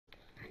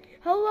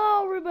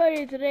Hello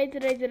everybody,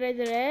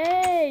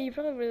 today, you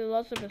probably really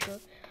lost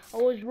episode. I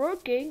was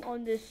working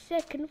on the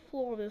second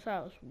floor of this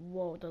house.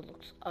 Whoa, that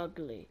looks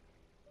ugly.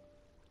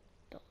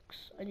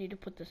 I need to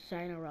put the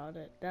sign around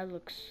it. That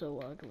looks so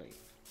ugly.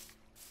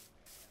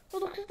 Oh,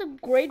 look at the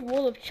Great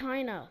Wall of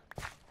China.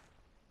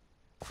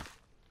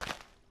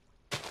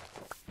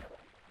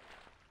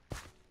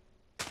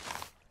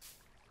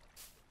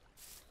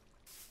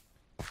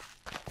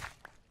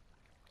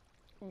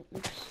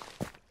 Oops.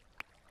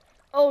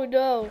 Oh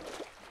no.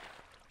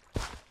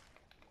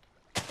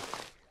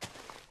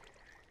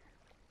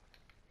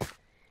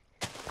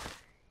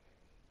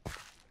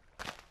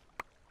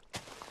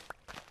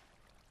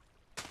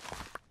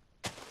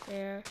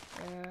 There.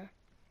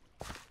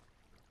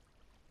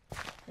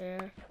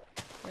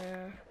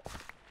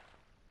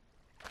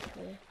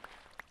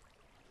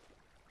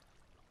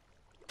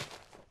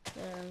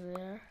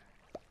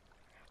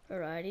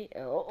 Alrighty.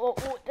 Oh,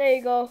 there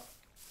you go.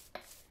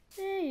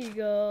 There you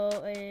go.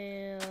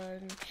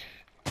 And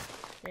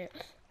there.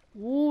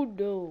 Oh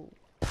no.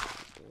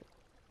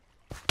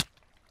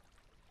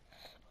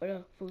 Oh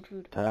no,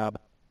 food. Tab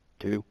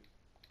 2.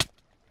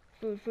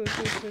 Food.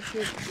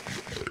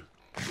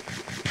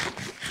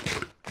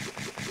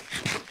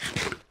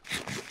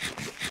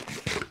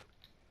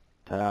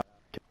 Tab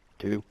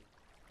 2.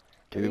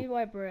 I need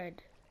my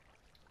bread.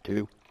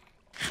 2.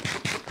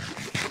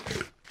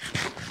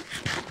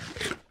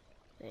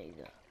 There you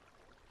go.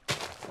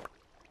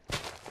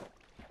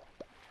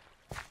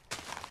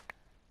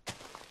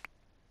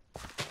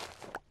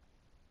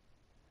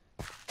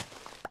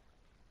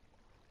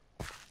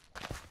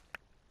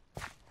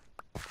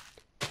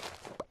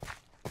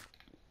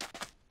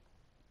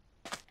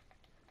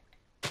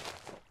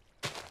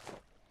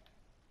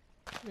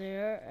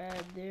 There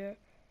and there.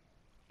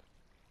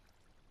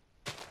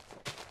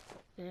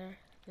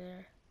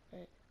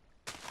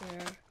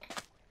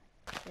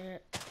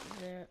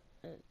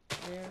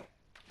 There.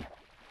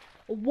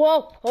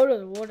 Whoa! Hold on,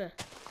 the water.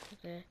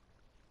 There,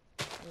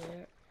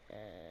 there,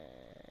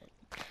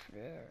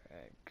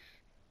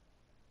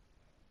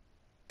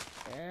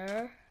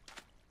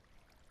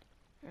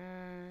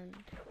 and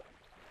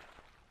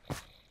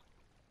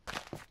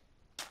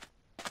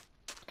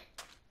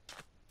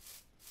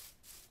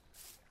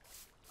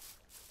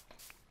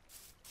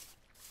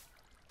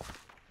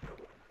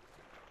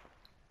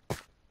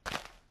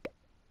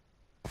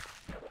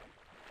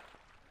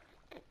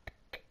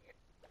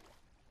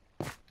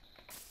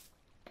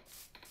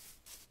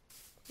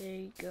there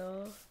you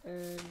go,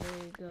 and there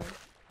you go.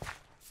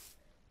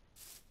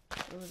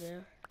 Over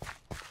there.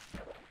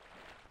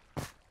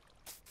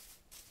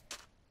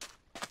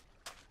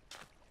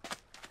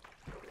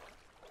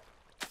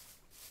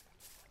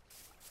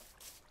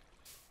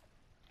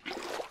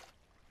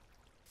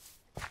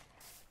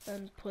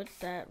 And put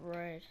that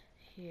right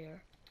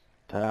here.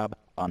 Tab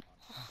on.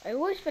 I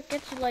always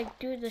forget to like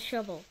do the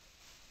shovel.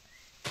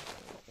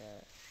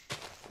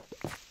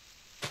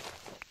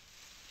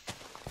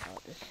 Oh,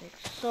 this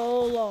takes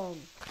so long.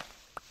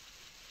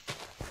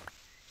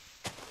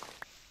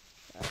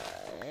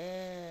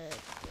 Yeah.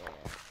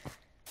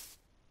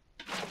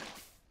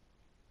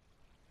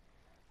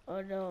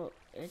 Oh no,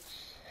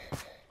 it's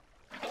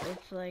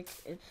like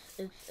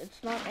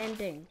it's not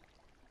ending.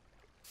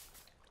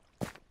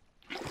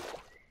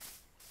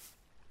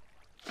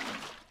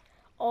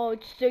 Oh,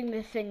 it's doing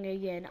the thing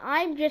again.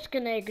 I'm just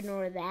gonna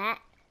ignore that.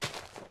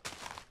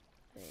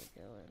 There you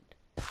go, and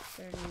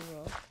start a new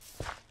roll.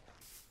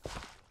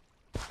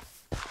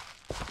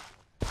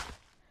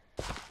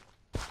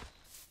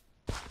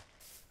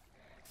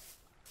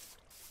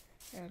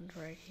 And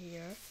right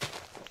here.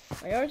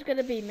 My yard's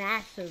gonna be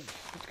massive.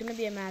 It's gonna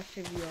be a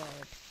massive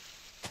yard.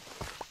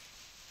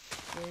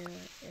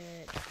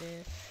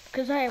 There.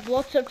 Because I have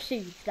lots of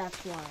seeds,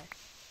 that's why.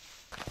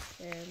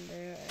 And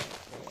there.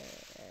 Wait,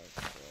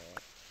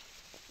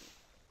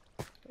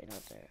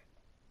 not there.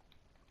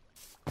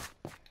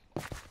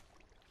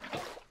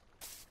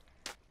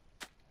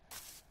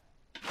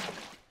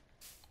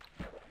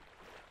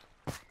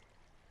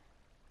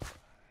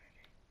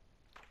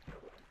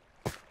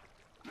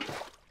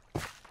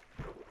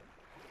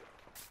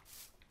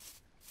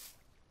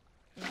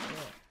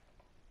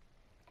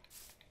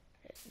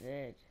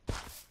 There.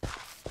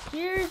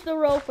 Here's the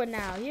row for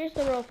now. There.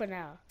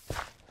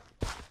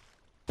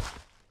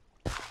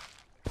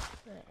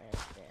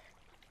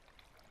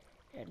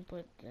 And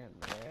put them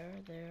there.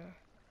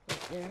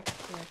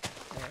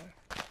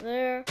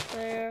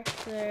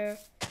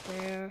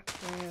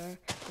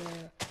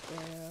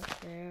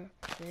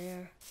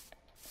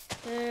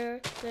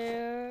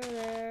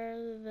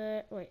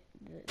 Wait,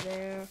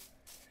 there.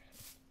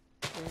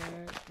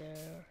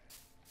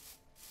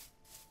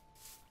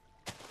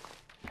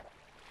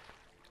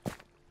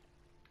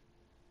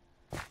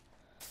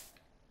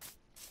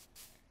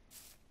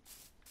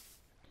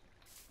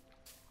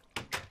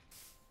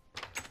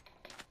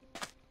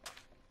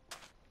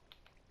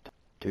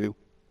 2.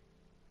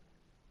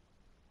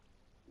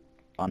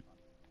 On.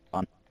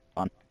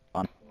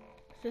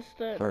 Is this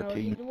the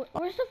 13. No,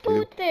 where's the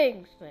food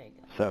things thing?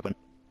 7.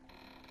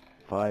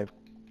 5.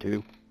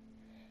 2.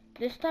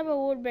 This time I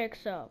won't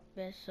mess up.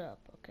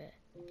 Okay.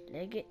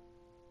 Leg it.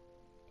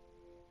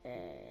 And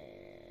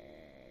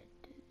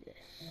this.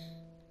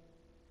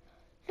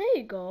 There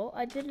you go.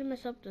 I didn't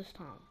mess up this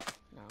time.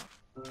 No.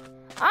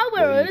 I'm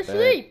going to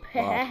sleep.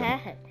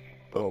 Button.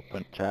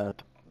 Open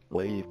chat.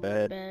 Leave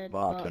bed,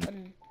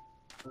 button.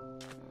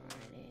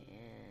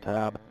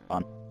 Tab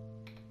on.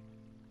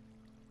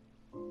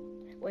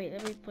 Wait,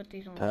 let me put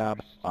these on. Tab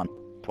first. on.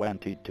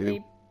 22. Let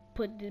me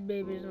put the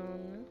babies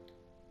on.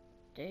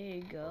 There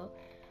you go.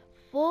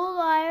 Full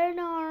iron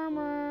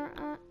armor.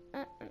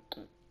 There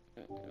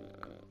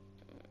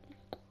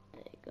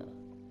you go.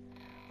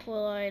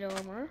 Full iron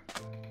armor.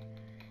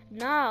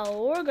 Now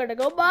we're gonna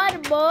go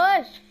mining,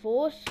 boys,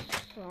 for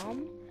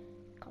some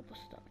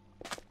cobblestone.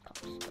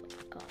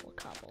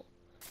 Cobble.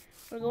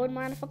 We're going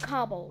mining for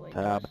cobble. Wait,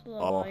 Tab that's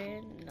off.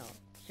 iron. No,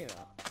 0.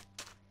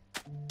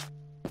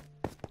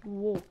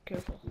 Whoa,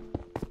 careful.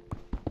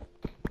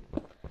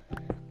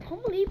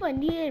 Can't believe I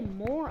needed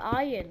more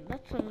iron.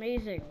 That's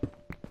amazing.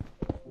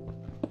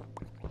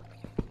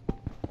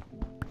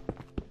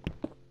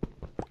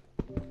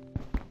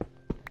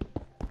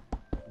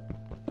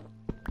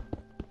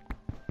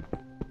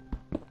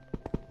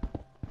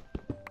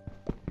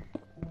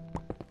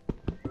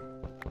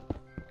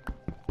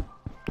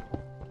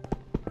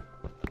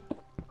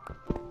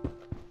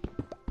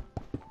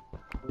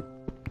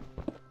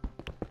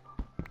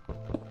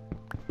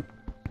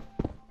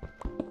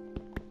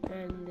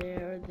 And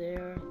there.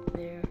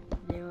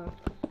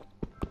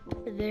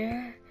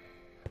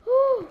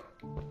 Whew.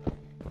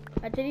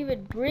 I didn't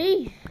even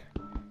breathe.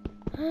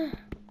 Here.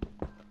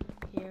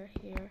 There.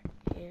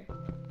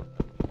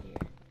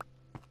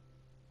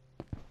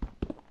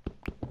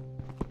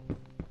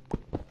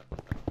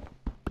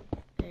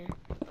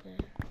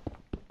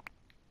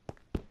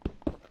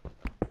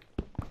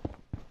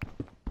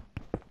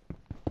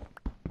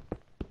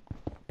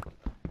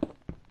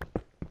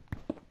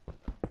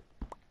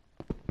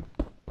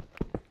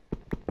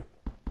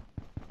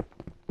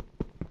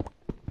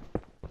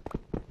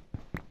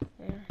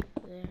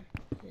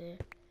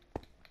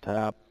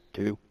 Tab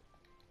 2.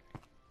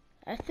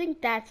 I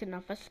think that's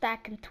enough. A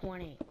stack and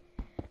 20.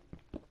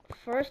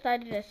 First I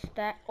did a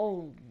stack.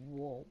 Oh,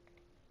 whoa.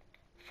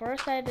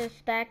 First I did a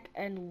stack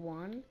and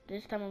 1.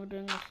 This time I'm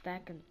doing a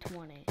stack and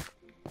 20.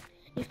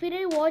 If you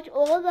didn't watch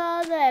all the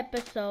other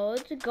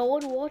episodes, go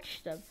and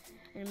watch them.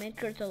 And make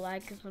sure to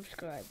like and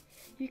subscribe.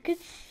 You can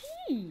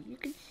see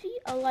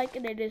a like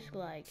and a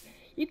dislike.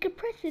 You can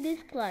press a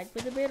dislike,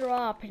 but the better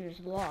option is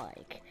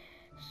like.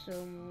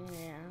 So,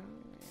 yeah.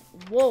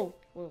 Whoa.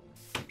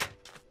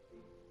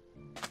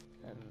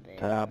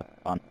 Tab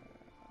on.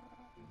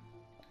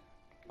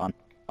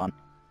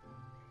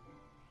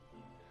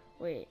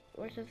 Wait,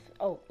 where's this?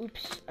 Oh,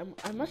 oops.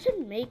 I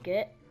mustn't make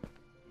it.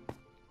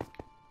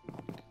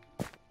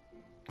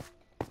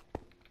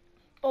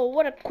 Oh,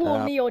 what a cool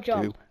Tab Neo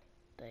jump. 2.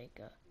 There you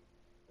go.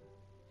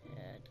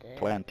 Yeah,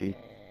 20.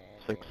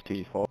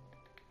 64.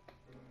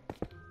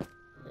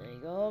 There you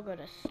go. Go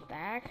to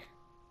stack.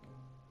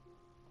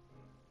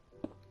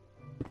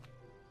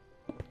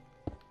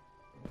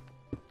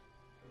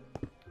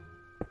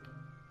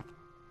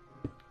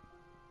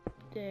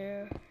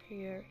 There,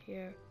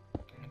 here.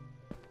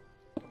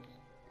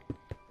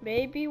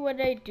 Maybe what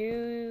I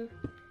do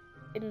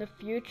in the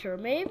future,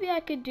 maybe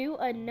I could do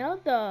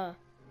another,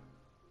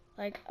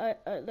 like,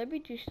 let me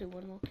just do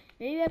one more.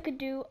 Maybe I could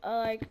do,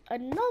 like,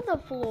 another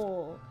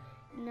floor.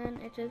 And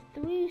then it's a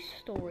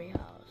 3-story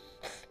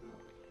house.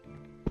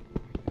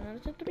 And then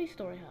it's a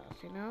 3-story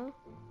house, you know?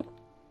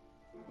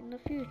 In the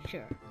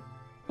future.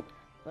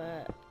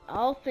 But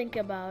I'll think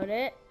about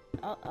it.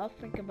 I'll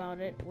think about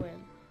it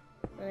when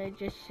I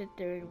just sit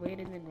there and wait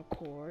and then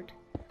record.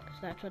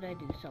 Because that's what I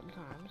do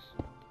sometimes.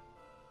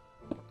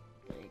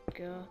 There you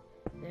go.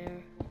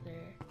 There.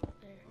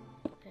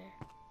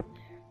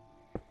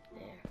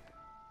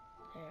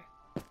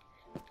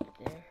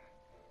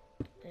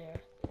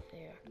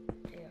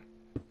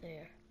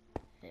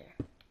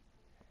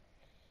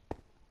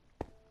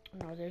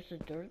 Now there's a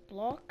dirt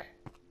block.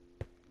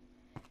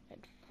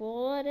 And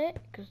full at it,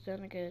 because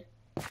then I get...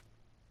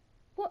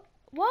 What?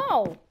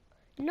 Wow!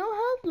 No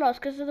health loss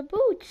because of the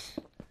boots.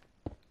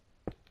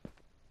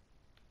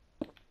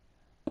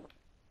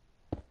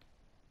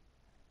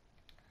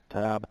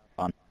 Tab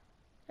on.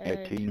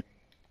 18.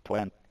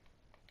 20.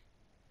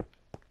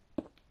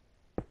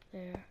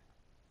 There.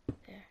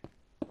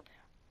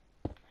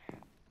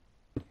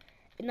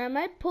 And I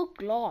might put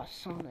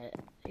gloss on it,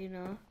 you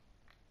know.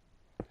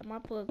 I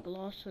might put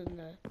gloss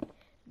in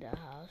the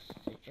house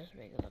to just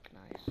make it look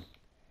nice.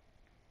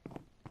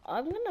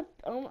 I'm gonna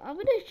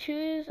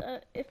choose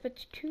if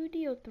it's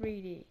 2D or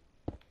 3D.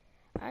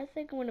 I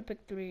think I'm gonna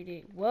pick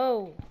 3D.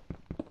 Whoa.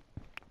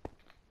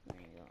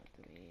 There you go,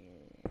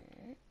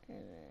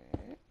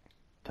 3D.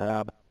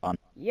 Tab on.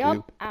 Yup,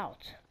 2.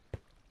 out.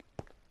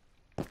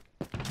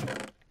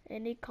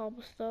 Any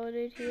cobblestone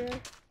in here?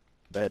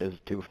 Bed is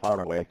too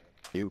far away.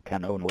 You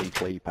can only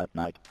sleep at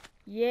night.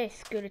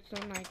 Yes, good. It's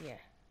not an idea.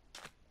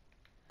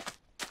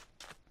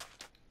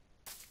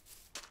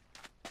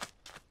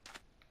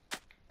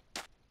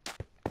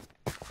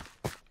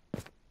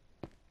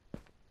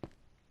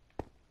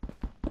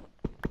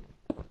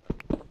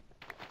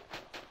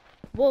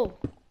 Whoa.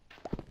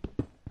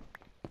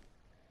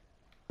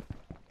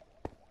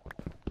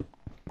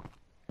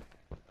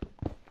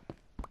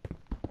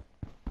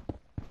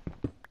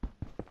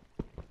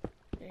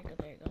 There you go,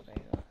 there you go, there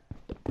you go.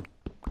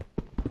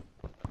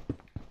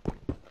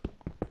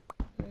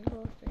 There you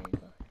go, there you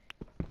go.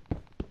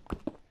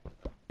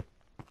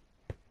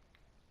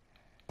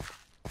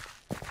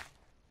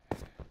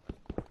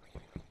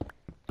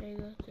 There you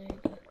go, there you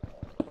go.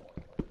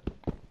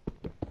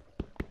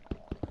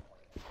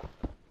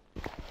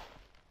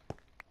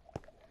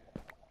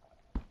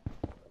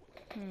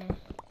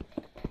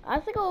 I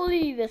think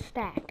only the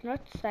stack,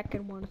 not the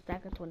second one,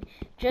 stack of 20.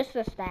 Just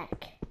the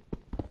stack.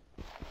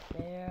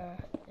 There,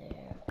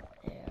 there,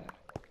 there.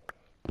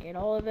 Get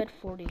all of it,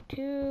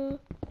 42.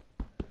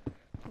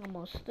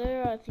 Almost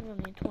there, I think I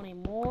need 20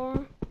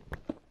 more.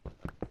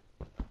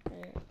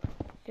 There,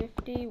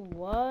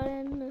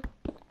 51.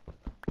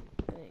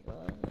 There you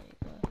go, there you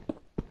go.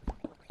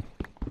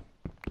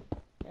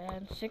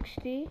 And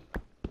 60.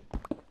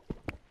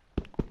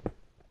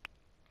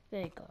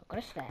 There you go, got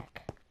a stack.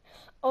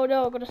 Oh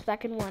no, I got a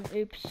stack in one.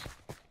 Oops. I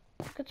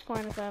think it's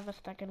fine if I have a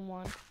stack in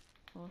one.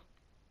 Huh.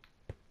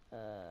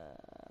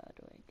 How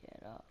do I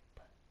get up?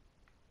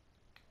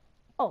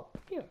 Oh,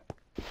 here.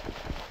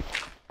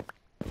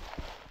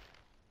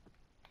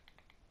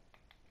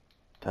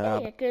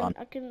 Tab Hey, on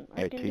I can do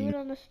 18. it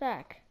on the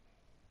stack.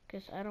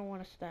 Cause I don't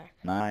want a stack.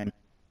 9.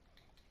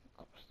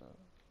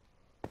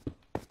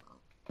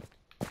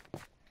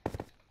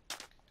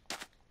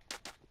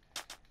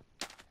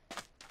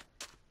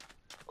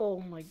 Oh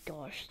my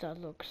gosh,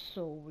 that looks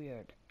so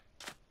weird.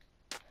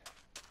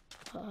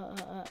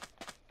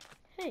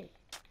 Hey.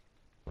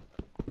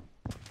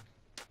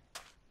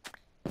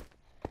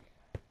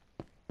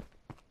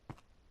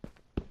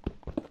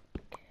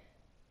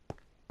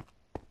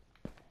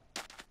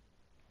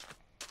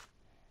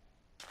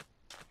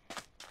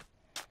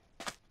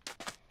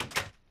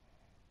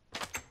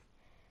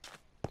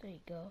 There you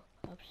go,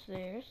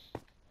 upstairs.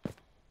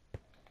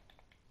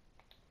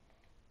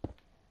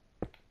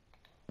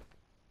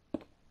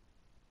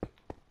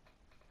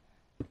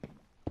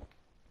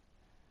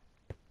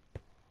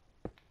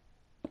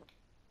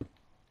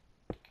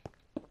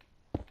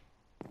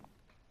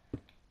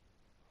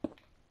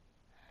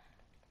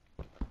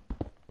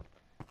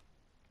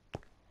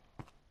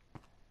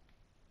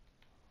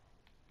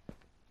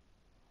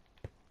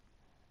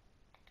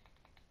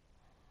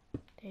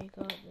 There you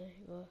go, there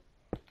you go,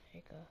 there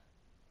you go,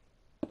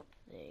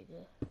 there you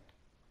go.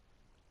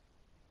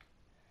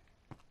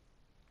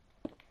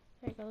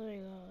 There you go, there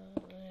you go,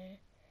 there,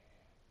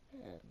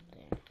 and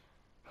there.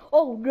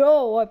 Oh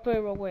no, I put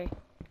it wrong way.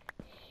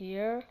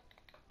 Here,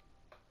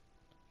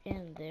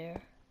 and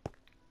there,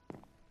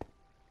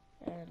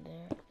 and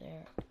there,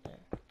 there,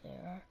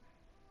 there.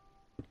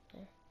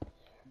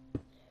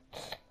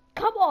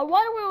 Come on,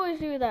 why do we always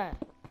do that?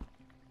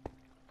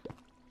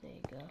 There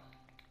you go.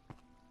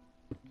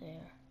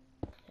 There,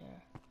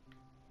 there,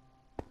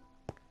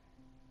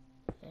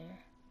 there, there,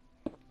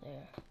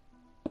 there,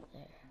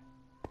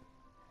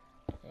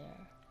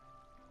 there,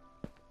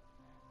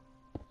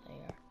 there,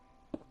 there,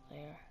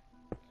 there,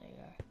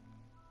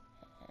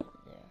 and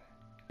there.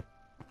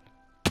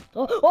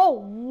 Oh,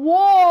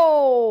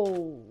 whoa!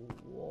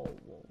 Whoa, whoa,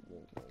 whoa,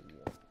 whoa,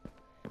 whoa.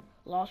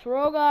 Lost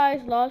row,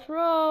 guys, lost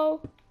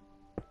row.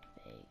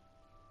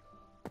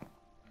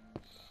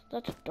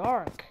 That's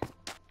dark.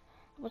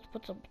 Let's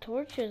put some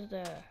torches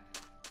there.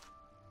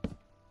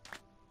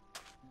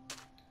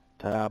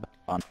 Tab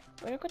on.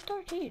 Where got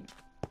 13?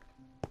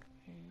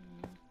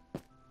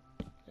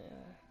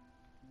 There.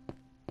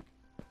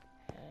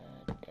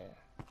 And there.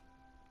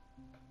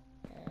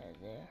 And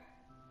there.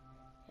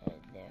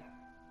 And there.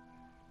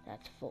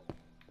 That's full.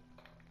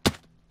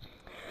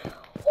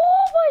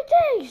 Oh my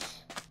days!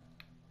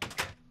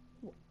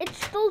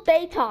 It's still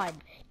daytime.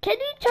 Can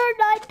you turn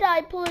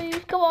nighttime,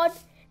 please? Come on.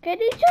 Can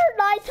you turn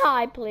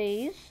nighttime,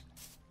 please?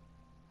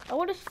 I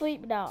want to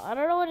sleep now. I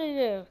don't know what to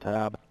do.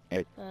 Tab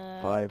 8.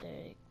 5.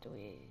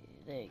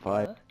 There you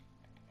 5. go.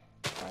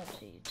 5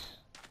 seeds.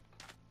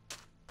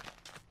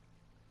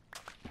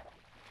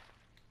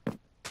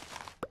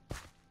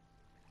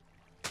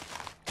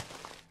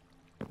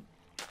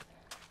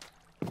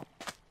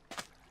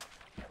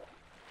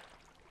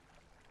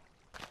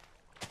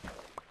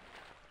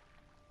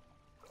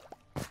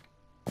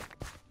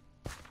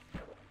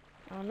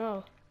 Oh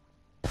no.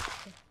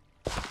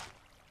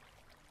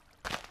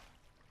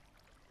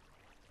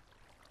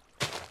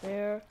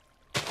 There,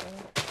 and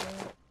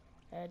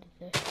there, and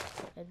there,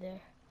 and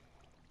there,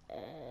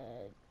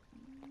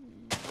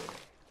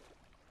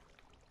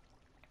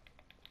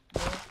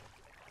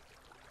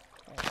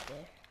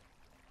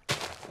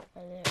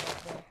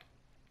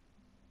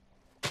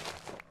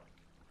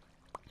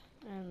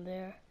 and there, and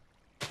there,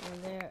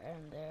 and there,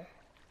 and there,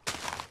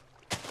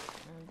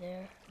 and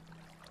there,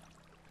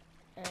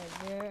 and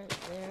there,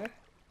 there,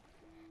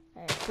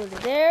 and put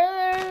it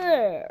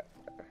there.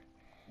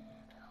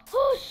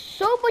 Oh,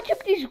 so much of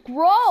these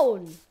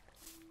grown.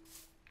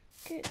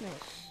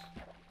 Goodness.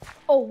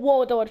 Oh,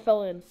 whoa, that one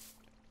fell in.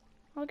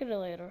 I'll get it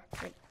later.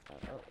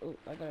 Oh,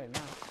 I got it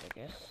now, I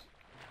guess.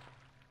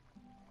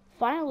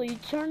 Finally,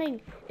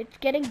 it's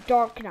getting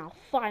dark now,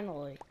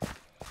 finally.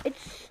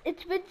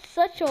 It's been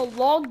such a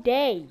long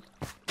day.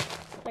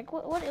 Like,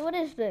 what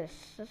is this?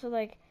 This is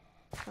like,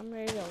 some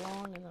days are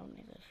long and some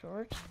days are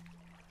short.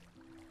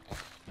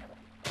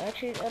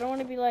 Actually, I don't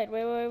want to be light.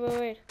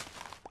 Wait.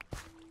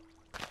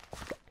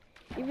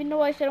 Even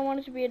though I said I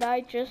wanted to be a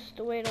night, just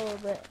wait a little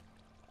bit.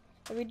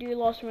 Let me do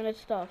last minute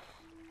stuff.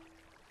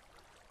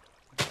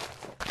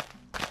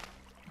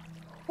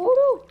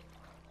 Oh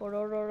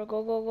no,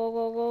 go.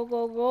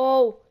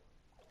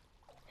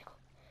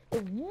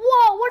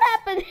 Whoa, what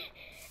happened?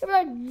 I'm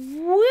like,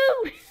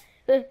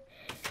 woo!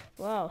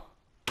 Wow.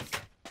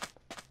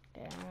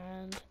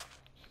 And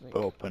sleep.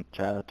 Open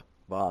chat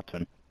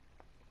button.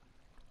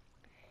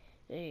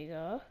 There you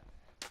go.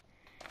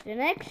 The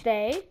next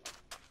day,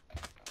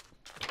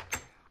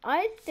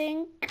 I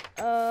think,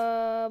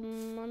 let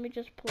me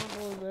just pull up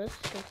all this,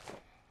 because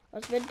I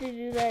was meant to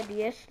do that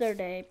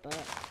yesterday, but,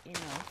 you know,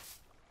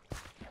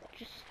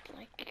 just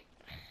like,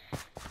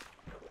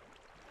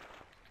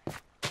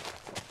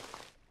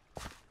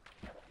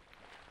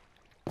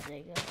 there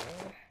you go,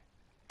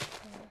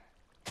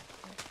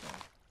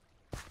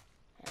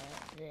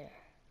 there.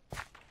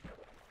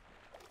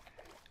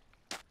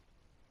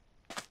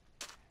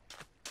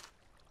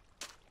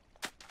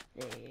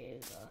 There you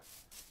go.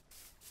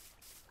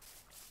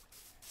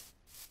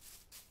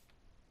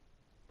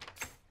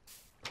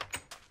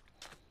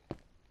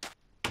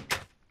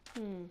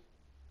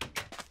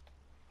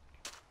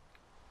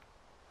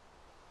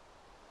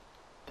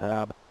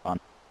 Tab on.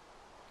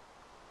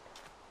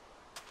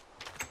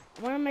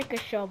 I want to make a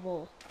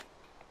shovel.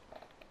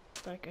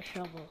 Like a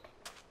shovel.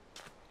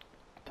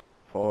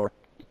 4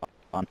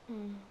 on.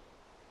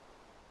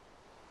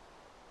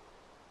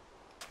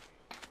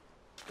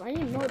 I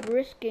am not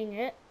risking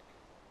it.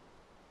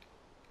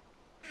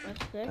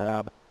 That's stick.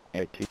 Tab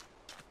 80.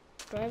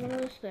 Do I have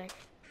another stick?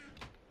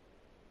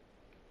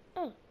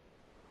 Oh.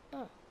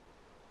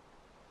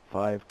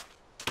 5.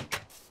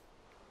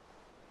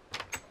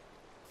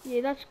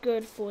 Yeah, that's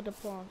good for the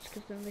plants,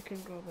 because then they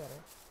can grow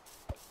better.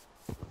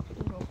 They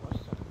can grow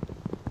faster.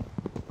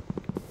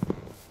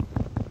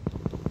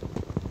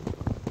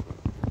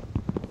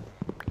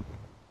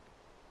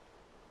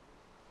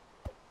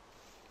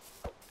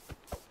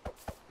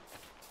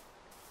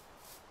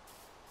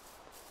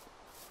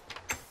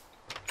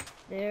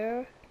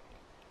 There.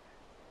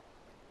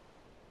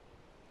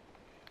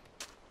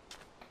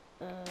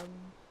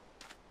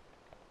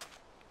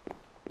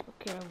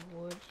 Okay,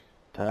 wood.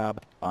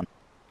 Tab on.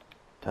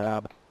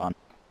 Tab on.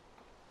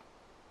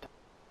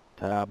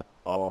 Tab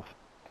off.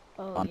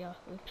 Oh on. yeah,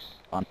 oops.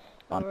 On.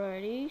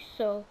 Alrighty,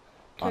 so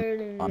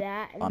turn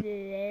that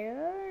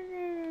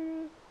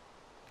there.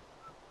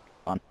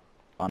 On.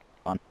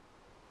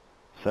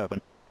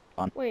 7.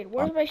 On. Wait,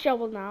 where's my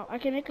shovel now? I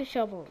can make a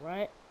shovel,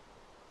 right?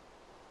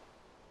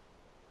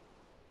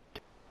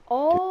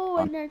 Oh,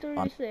 and then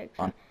 36.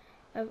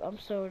 I'm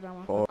so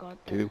dumb, I 4.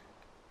 forgot that. 2.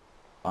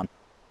 On.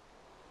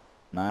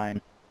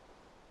 9.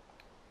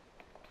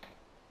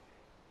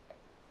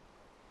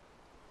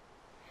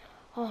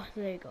 Oh,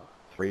 there you go.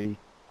 3.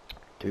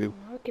 2.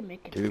 Now I can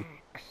make an 2.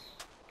 axe.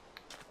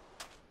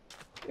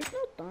 There's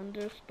no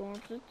thunderstorms,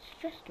 it's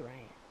just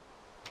rain.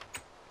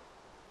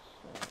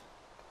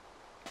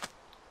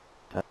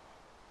 So,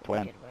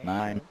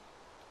 29.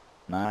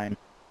 9.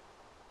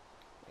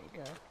 there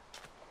you go.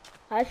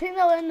 I think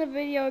I'll end the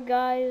video,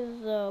 guys.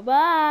 So,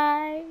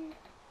 bye.